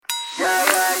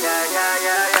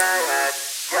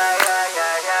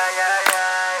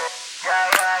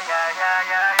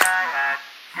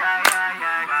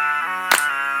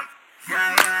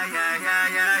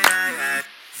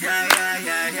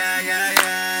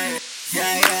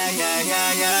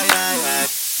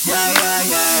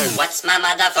What's my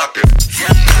motherfucker?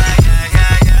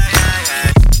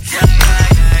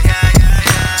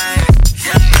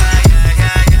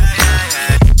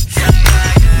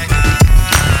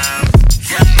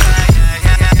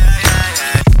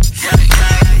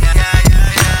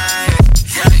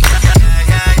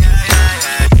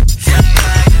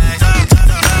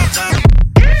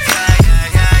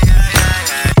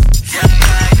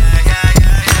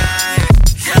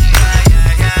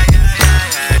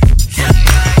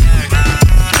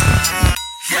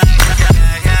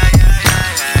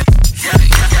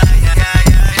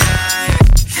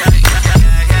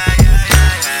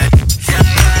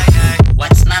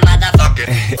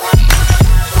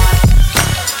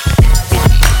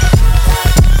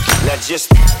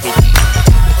 Just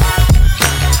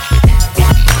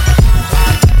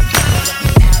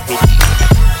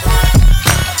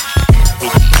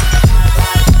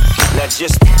now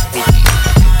just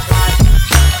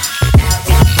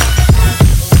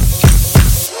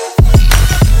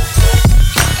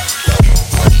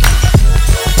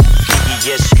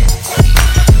yes,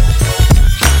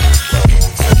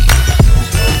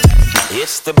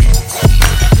 it's the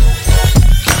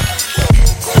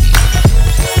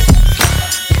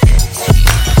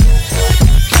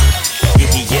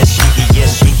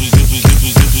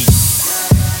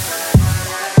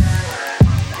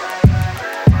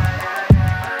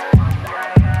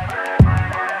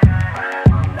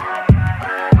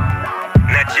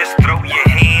just throw your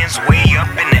hands way up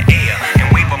in the air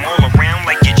and wave them all around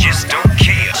like you just don't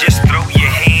care. Just throw your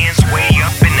hands way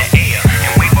up in the air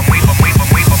and wave them, wave them, wave them,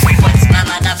 wave them, wave them. What's my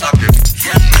motherfucker?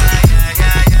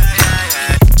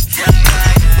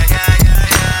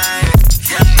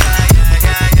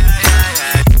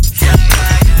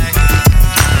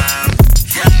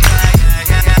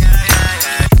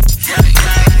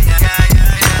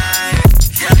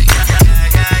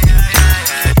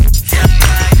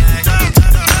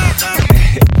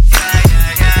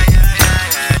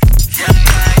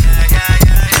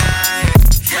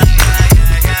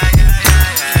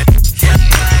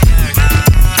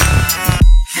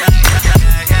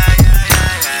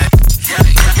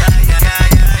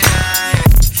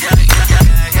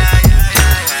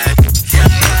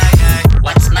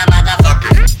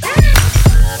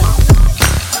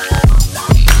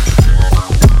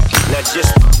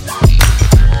 Just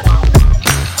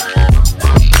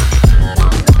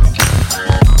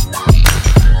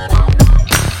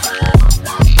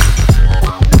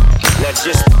now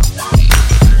just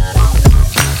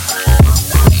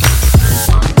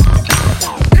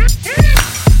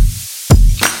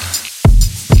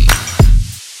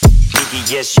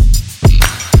yes,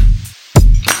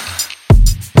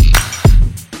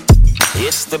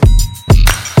 it's the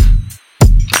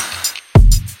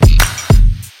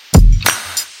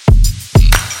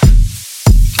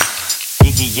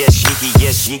yes, yes, yes, yes,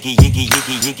 yes,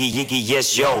 yes,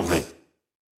 yes, yes,